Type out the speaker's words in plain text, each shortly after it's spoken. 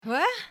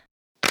What?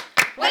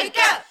 Wake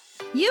up!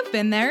 You've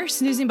been there,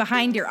 snoozing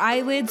behind your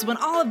eyelids when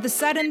all of a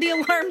sudden the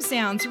alarm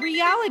sounds,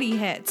 reality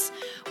hits.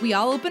 We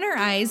all open our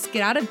eyes,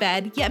 get out of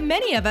bed, yet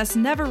many of us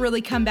never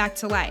really come back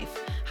to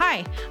life.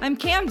 Hi, I'm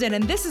Camden,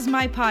 and this is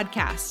my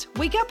podcast,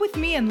 Wake Up With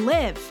Me and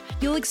Live.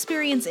 You'll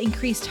experience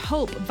increased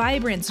hope,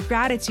 vibrance,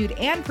 gratitude,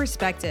 and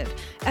perspective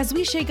as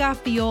we shake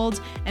off the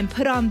old and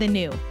put on the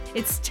new.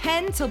 It's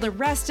 10 till the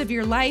rest of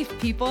your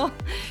life, people.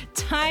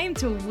 Time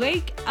to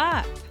wake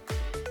up.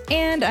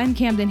 And I'm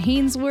Camden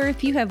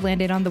Hainsworth. You have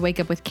landed on the Wake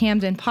Up with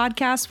Camden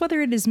podcast. Whether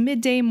it is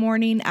midday,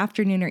 morning,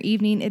 afternoon, or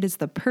evening, it is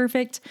the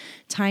perfect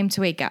time to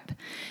wake up.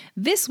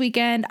 This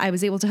weekend, I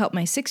was able to help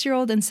my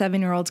 6-year-old and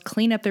 7-year-old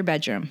clean up their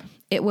bedroom.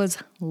 It was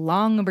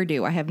long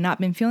overdue. I have not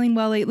been feeling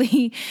well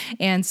lately,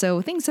 and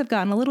so things have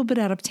gotten a little bit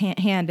out of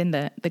hand in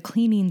the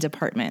cleaning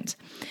department.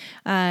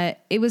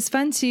 It was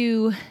fun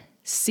to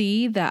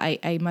see that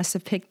I must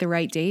have picked the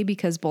right day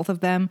because both of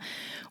them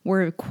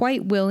were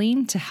quite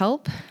willing to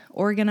help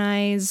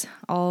organize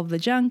all of the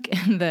junk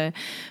and the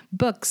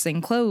books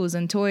and clothes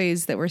and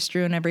toys that were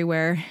strewn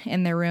everywhere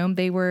in their room.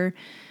 They were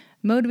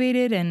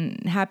motivated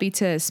and happy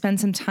to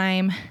spend some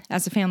time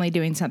as a family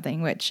doing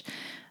something, which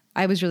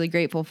I was really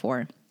grateful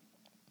for.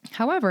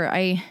 However,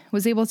 I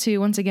was able to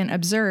once again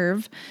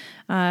observe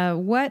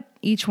what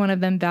each one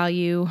of them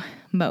value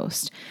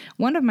most.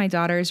 One of my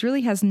daughters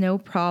really has no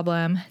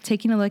problem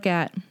taking a look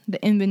at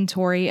the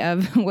inventory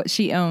of what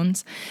she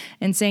owns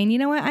and saying, you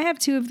know what, I have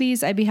 2 of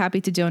these. I'd be happy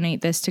to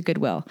donate this to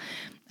Goodwill.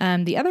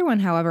 The other one,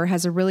 however,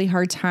 has a really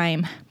hard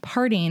time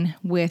parting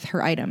with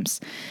her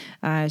items.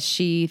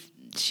 She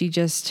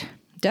just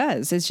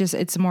does.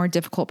 It's a more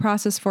difficult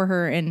process for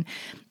her and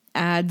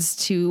adds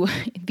to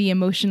the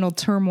emotional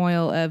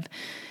turmoil of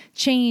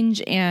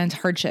change and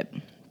hardship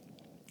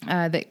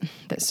that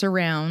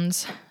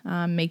surrounds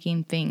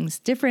making things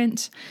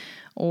different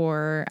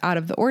or out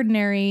of the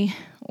ordinary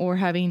or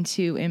having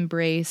to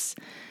embrace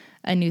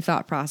a new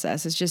thought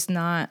process. It's just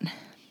not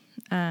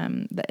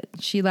that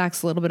she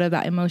lacks a little bit of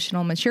that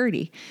emotional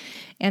maturity.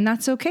 And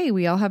that's okay.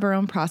 We all have our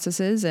own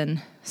processes,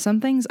 and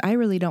some things I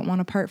really don't want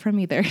to part from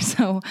either.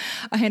 So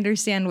I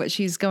understand what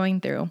she's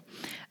going through.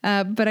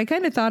 But I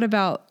kind of thought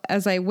about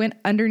as I went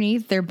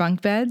underneath their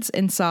bunk beds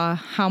and saw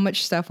how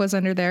much stuff was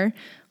under there.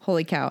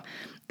 Holy cow.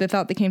 The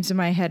thought that came to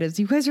my head is,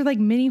 you guys are like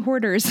mini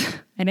hoarders.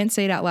 I didn't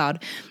say it out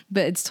loud,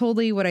 but it's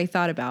totally what I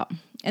thought about.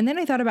 And then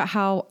I thought about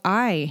how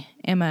I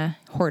am a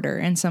hoarder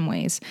in some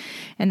ways,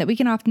 and that we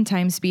can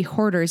oftentimes be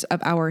hoarders of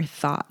our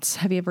thoughts.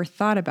 Have you ever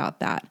thought about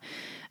that?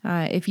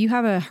 If you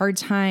have a hard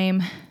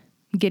time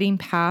getting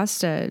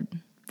past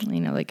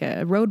like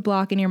a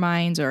roadblock in your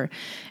minds or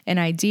an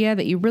idea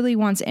that you really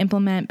want to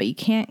implement, but you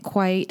can't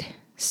quite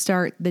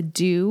start the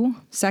do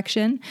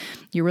section.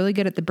 You're really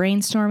good at the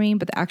brainstorming,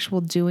 but the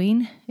actual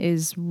doing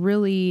is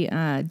really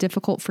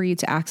difficult for you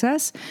to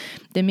access.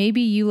 Then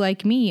maybe you,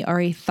 like me, are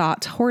a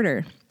thought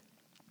hoarder.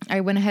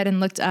 I went ahead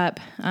and looked up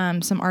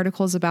some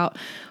articles about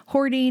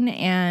hoarding,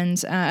 and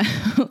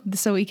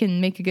so we can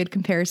make a good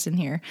comparison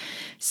here.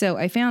 So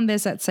I found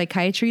this at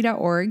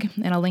psychiatry.org,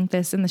 and I'll link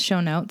this in the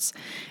show notes.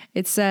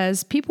 It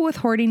says, people with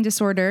hoarding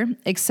disorder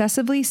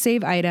excessively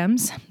save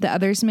items that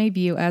others may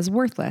view as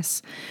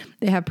worthless.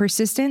 They have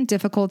persistent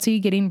difficulty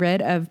getting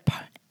rid of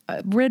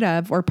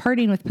or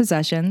parting with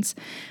possessions,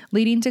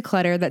 leading to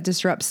clutter that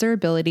disrupts their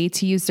ability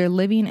to use their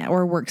living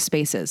or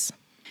workspaces.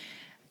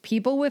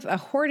 People with a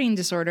hoarding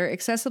disorder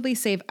excessively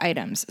save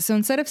items. So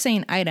instead of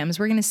saying items,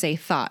 we're going to say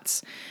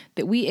thoughts.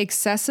 That we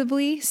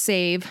excessively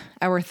save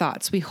our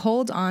thoughts. We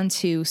hold on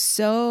to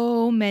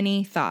so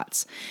many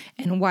thoughts.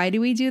 And why do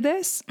we do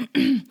this?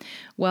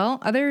 Well,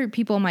 other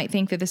people might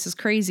think that this is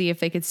crazy if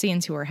they could see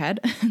into our head.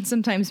 And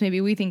sometimes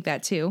maybe we think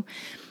that too.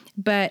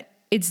 But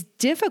it's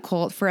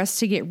difficult for us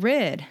to get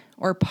rid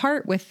or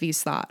part with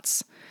these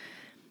thoughts.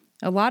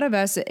 A lot of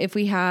us, if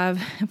we're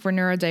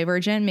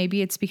neurodivergent,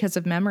 maybe it's because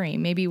of memory.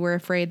 Maybe we're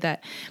afraid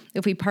that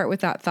if we part with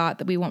that thought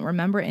that we won't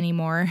remember it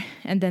anymore,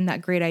 and then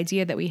that great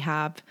idea that we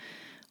have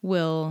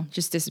will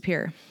just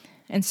disappear.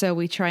 And so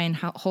we try and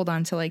hold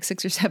on to like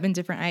 6 or 7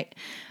 different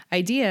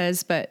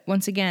ideas. But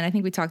once again, I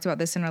think we talked about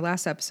this in our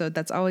last episode,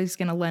 that's always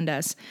going to lend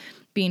us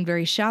being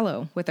very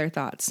shallow with our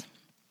thoughts.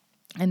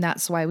 And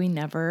that's why we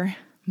never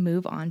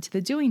move on to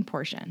the doing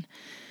portion.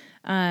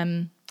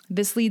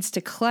 This leads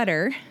to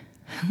clutter,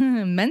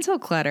 mental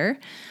clutter,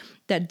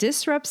 that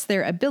disrupts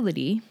their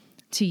ability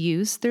to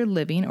use their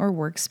living or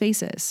work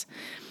spaces.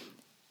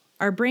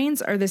 Our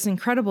brains are this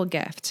incredible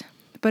gift,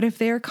 but if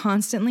they're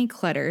constantly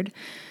cluttered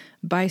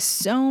by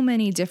so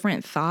many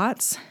different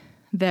thoughts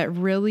that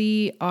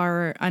really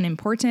are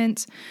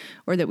unimportant,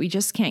 or that we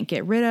just can't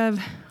get rid of,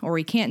 or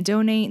we can't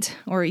donate,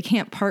 or we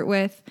can't part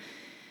with,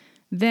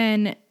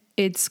 then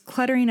it's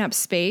cluttering up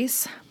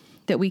space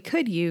that we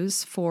could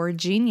use for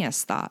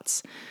genius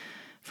thoughts,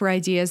 for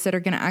ideas that are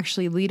going to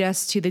actually lead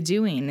us to the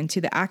doing and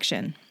to the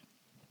action.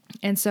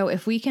 And so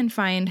if we can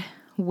find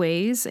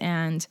ways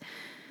and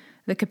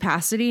the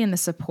capacity and the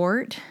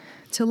support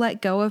to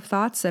let go of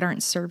thoughts that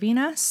aren't serving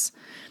us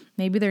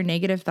Maybe they're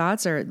negative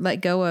thoughts, or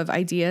let go of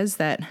ideas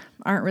that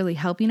aren't really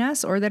helping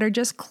us or that are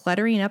just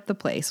cluttering up the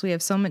place. We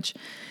have so much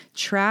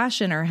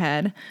trash in our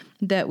head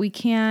that we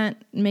can't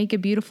make a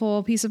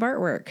beautiful piece of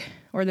artwork,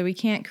 or that we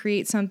can't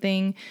create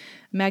something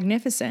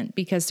magnificent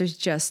because there's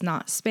just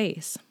not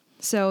space.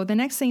 So the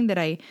next thing that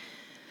I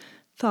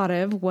thought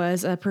of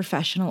was a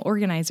professional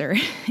organizer.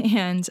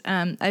 And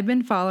I've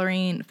been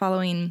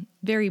following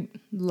very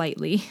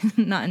lightly,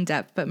 not in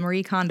depth, but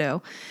Marie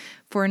Kondo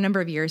for a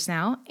number of years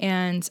now.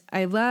 And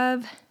I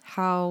love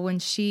how when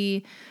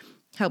she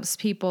helps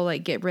people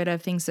like get rid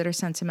of things that are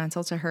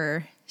sentimental to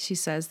her, she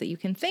says that you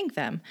can thank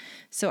them.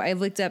 So I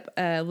looked up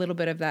a little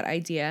bit of that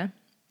idea,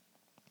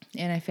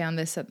 and I found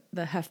this at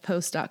the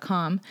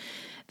HuffPost.com.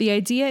 The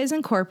idea is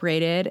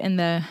incorporated in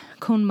the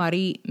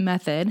KonMari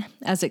method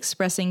as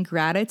expressing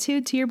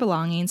gratitude to your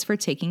belongings for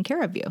taking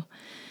care of you.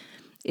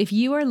 If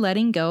you are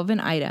letting go of an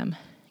item,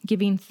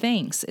 giving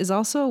thanks is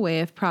also a way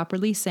of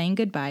properly saying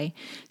goodbye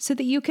so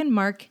that you can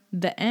mark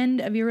the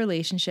end of your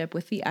relationship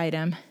with the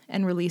item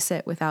and release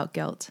it without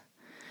guilt.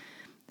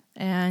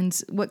 And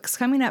what's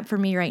coming up for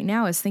me right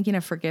now is thinking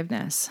of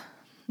forgiveness.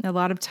 A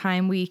lot of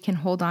time we can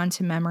hold on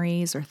to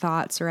memories or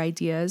thoughts or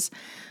ideas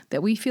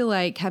that we feel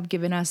like have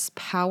given us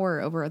power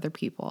over other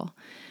people.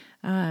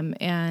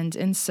 And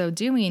in so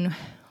doing,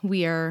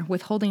 we are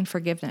withholding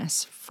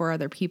forgiveness for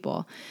other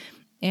people.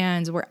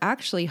 And we're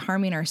actually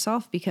harming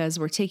ourselves because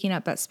we're taking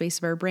up that space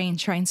of our brain,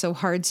 trying so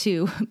hard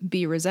to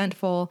be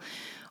resentful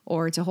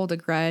or to hold a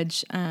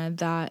grudge,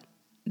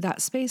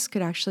 that space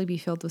could actually be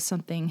filled with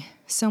something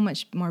so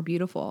much more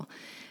beautiful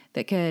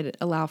that could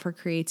allow for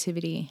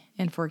creativity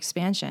and for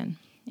expansion.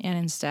 And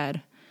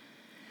instead,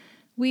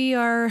 we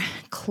are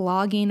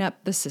clogging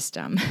up the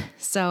system.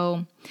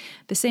 So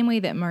the same way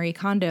that Marie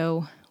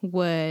Kondo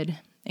would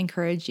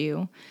encourage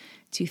you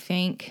to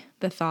thank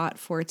the thought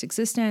for its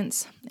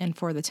existence and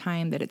for the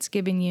time that it's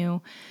given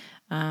you,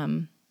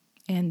 and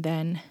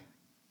then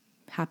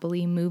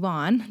happily move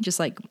on, just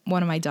like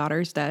one of my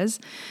daughters does.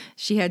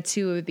 She had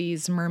 2 of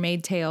these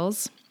mermaid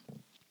tails.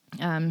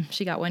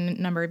 She got one a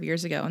number of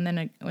years ago and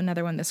then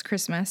another one this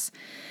Christmas.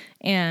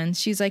 And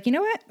she's like, you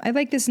know what? I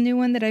like this new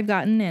one that I've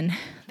gotten, and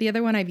the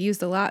other one I've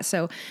used a lot.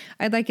 So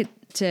I'd like it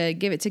to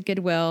give it to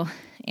Goodwill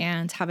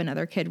and have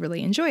another kid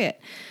really enjoy it.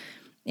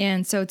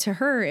 And so to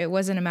her, it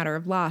wasn't a matter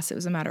of loss. It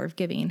was a matter of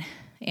giving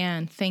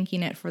and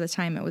thanking it for the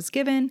time it was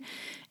given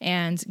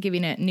and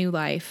giving it new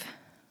life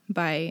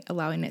by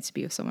allowing it to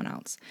be with someone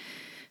else.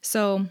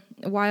 So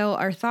while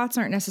our thoughts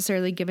aren't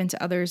necessarily given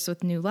to others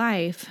with new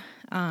life,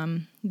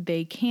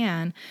 they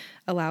can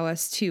allow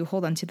us to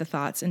hold on to the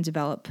thoughts and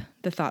develop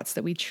the thoughts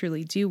that we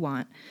truly do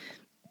want.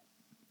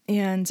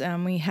 And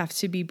we have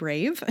to be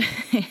brave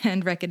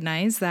and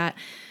recognize that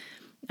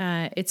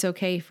it's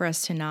okay for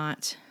us to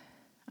not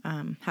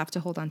have to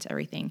hold on to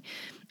everything.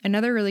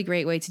 Another really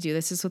great way to do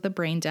this is with a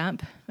brain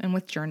dump and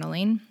with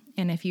journaling.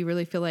 And if you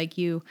really feel like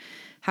you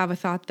have a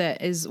thought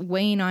that is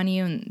weighing on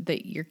you and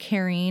that you're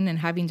carrying and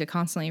having to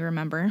constantly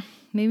remember,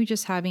 maybe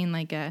just having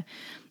like a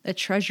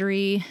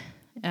treasury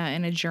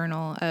in a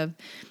journal of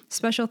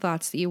special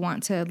thoughts that you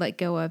want to let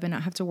go of and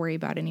not have to worry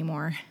about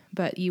anymore,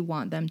 but you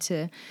want them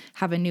to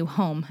have a new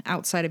home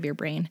outside of your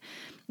brain.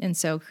 And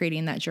so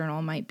creating that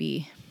journal might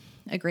be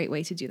a great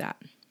way to do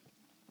that.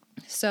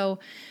 So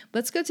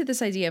let's go to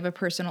this idea of a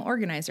personal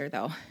organizer,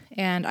 though.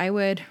 And I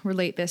would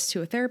relate this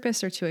to a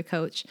therapist or to a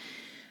coach,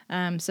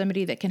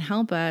 somebody that can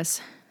help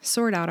us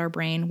sort out our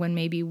brain when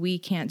maybe we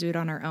can't do it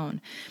on our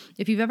own.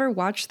 If you've ever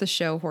watched the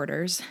show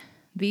Hoarders,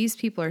 these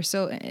people are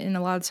so, and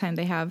a lot of time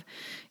they have,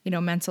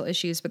 mental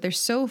issues, but they're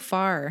so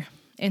far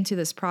into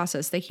this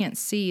process, they can't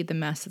see the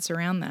mess that's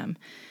around them.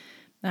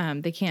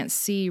 They can't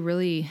see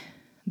really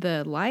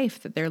the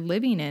life that they're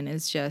living in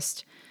is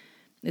just,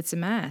 it's a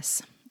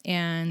mess.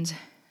 And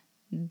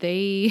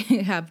they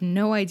have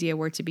no idea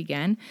where to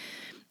begin.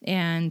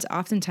 And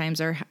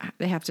oftentimes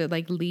they have to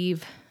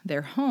leave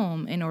their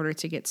home in order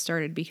to get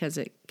started because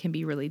it can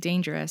be really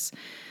dangerous.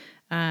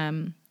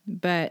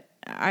 But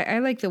I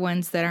like the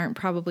ones that aren't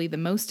probably the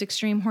most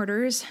extreme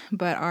hoarders,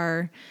 but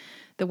are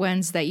the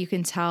ones that you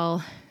can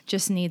tell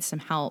just need some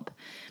help.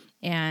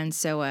 And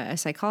so a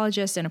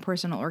psychologist and a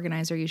personal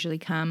organizer usually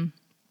come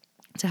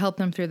to help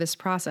them through this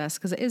process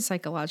because it is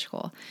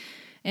psychological.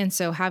 And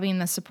so having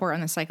the support on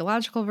the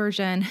psychological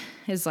version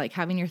is like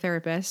having your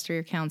therapist or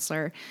your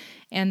counselor,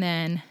 and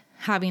then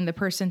having the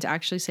person to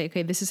actually say,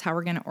 okay, this is how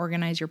we're going to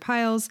organize your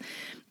piles.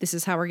 This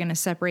is how we're going to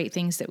separate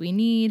things that we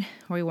need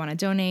or we want to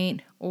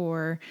donate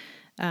or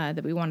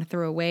that we want to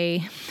throw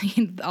away.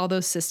 All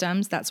those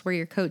systems, that's where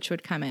your coach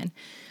would come in.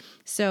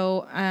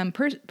 So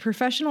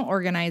professional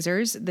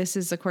organizers, this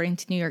is according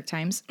to New York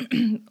Times,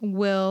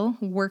 will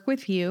work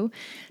with you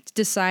to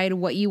decide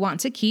what you want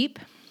to keep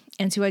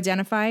and to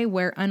identify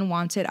where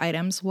unwanted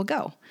items will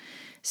go.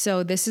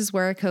 So this is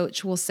where a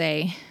coach will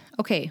say,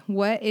 okay,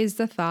 what is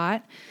the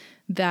thought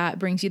that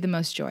brings you the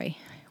most joy?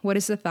 What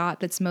is the thought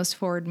that's most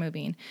forward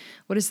moving?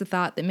 What is the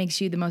thought that makes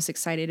you the most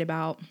excited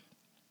about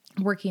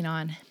working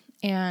on?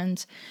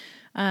 And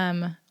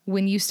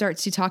when you start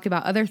to talk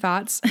about other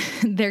thoughts,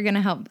 they're going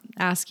to help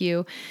ask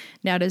you,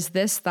 now, does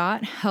this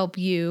thought help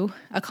you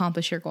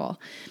accomplish your goal?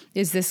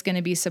 Is this going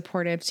to be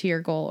supportive to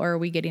your goal, or are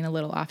we getting a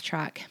little off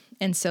track?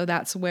 And so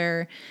that's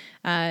where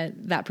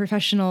that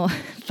professional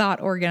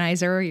thought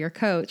organizer or your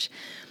coach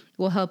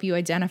will help you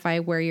identify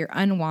where your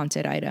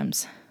unwanted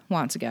items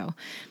want to go.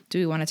 Do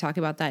we want to talk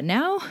about that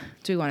now?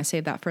 Do we want to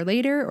save that for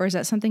later? Or is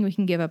that something we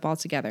can give up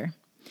altogether?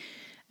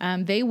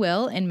 They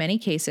will, in many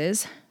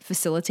cases,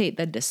 facilitate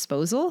the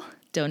disposal,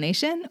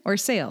 donation, or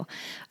sale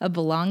of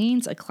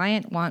belongings a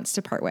client wants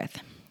to part with.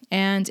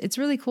 And it's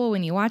really cool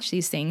when you watch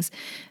these things.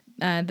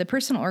 The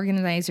personal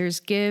organizers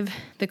give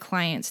the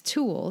clients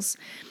tools,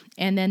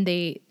 and then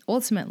they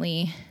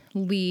ultimately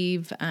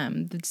leave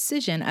the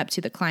decision up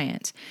to the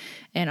client.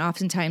 And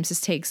oftentimes this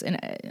takes an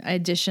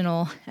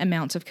additional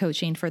amount of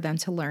coaching for them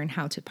to learn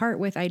how to part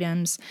with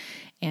items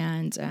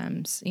and,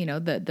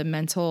 the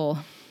mental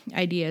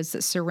ideas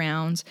that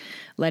surround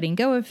letting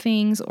go of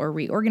things or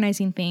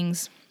reorganizing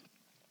things.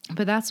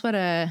 But that's what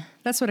a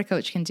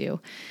coach can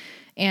do.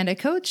 And a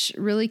coach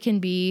really can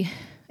be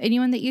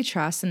anyone that you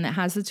trust and that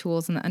has the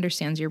tools and that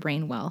understands your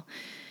brain well.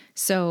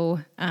 So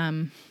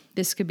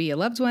this could be a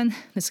loved one.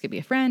 This could be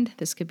a friend.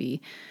 This could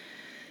be,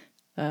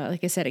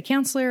 like I said, a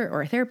counselor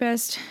or a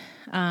therapist.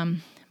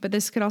 But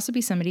this could also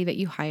be somebody that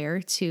you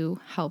hire to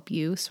help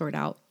you sort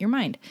out your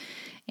mind.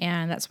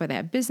 And that's why they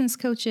have business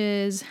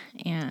coaches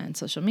and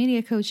social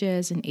media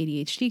coaches and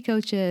ADHD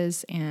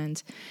coaches,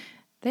 and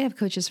they have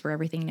coaches for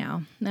everything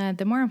now.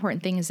 The more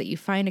important thing is that you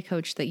find a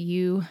coach that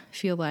you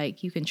feel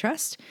like you can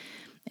trust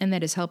and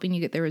that is helping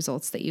you get the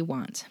results that you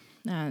want.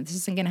 This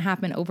isn't going to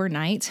happen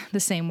overnight, the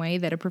same way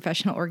that a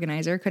professional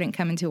organizer couldn't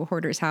come into a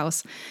hoarder's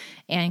house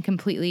and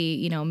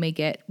completely, make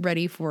it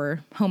ready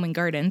for Home and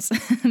Gardens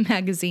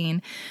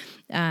magazine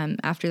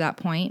after that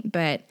point.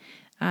 But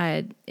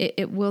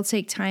it will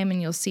take time,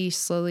 and you'll see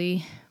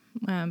slowly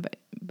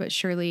but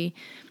surely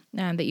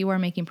that you are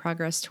making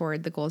progress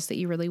toward the goals that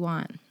you really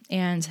want.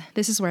 And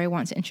this is where I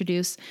want to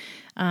introduce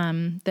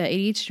the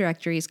ADHD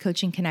Directory's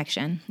Coaching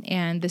Connection.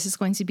 And this is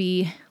going to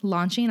be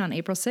launching on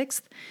April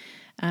 6th,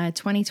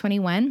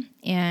 2021.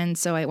 And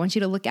so I want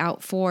you to look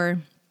out for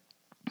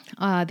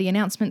the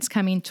announcements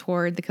coming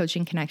toward the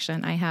Coaching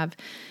Connection. I have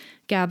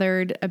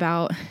gathered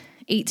about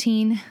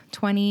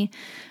 20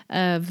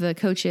 of the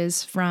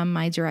coaches from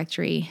my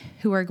directory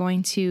who are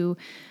going to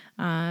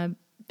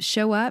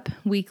show up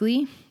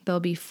weekly. There'll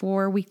be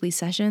 4 weekly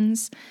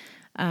sessions.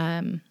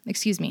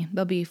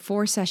 There'll be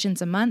 4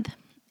 sessions a month,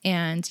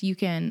 and you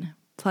can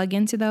plug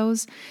into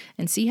those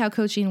and see how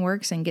coaching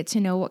works and get to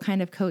know what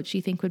kind of coach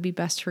you think would be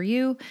best for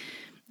you,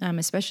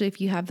 especially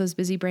if you have those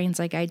busy brains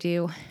like I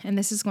do. And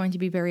this is going to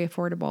be very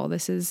affordable.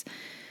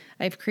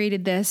 I've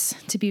created this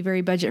to be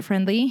very budget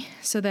friendly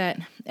so that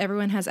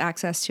everyone has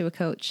access to a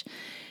coach.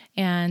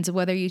 And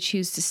whether you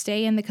choose to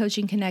stay in the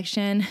Coaching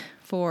Connection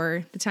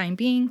for the time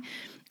being,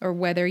 or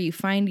whether you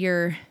find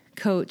your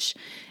coach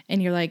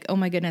and you're like, oh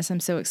my goodness, I'm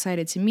so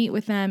excited to meet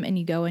with them, and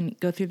you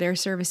go through their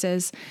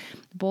services,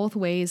 both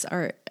ways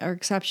are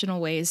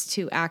exceptional ways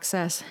to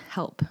access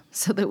help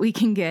so that we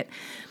can get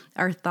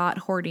our thought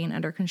hoarding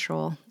under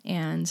control,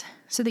 and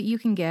so that you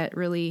can get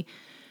really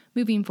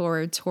moving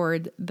forward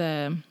toward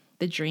the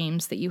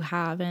dreams that you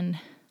have and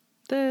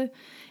the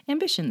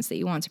ambitions that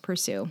you want to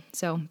pursue.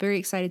 So very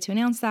excited to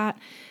announce that.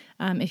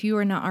 If you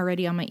are not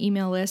already on my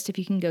email list, if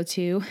you can go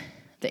to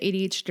the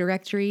ADHD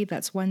Directory,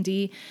 that's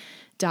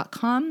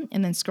 1D.com,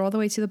 and then scroll all the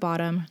way to the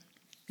bottom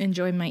and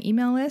join my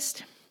email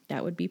list.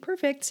 That would be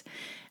perfect.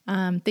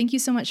 Thank you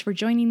so much for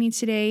joining me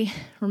today.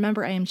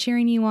 Remember, I am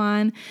cheering you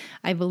on.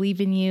 I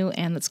believe in you,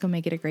 and let's go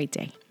make it a great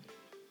day.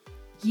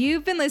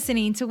 You've been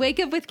listening to Wake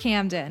Up with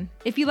Camden.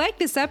 If you like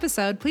this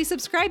episode, please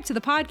subscribe to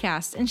the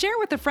podcast and share it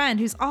with a friend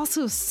who's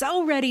also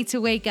so ready to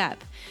wake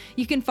up.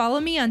 You can follow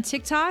me on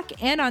TikTok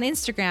and on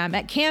Instagram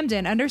at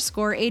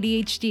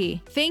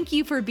Camden_ADHD. Thank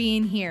you for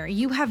being here.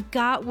 You have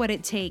got what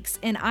it takes,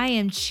 and I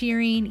am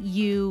cheering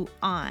you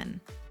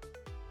on.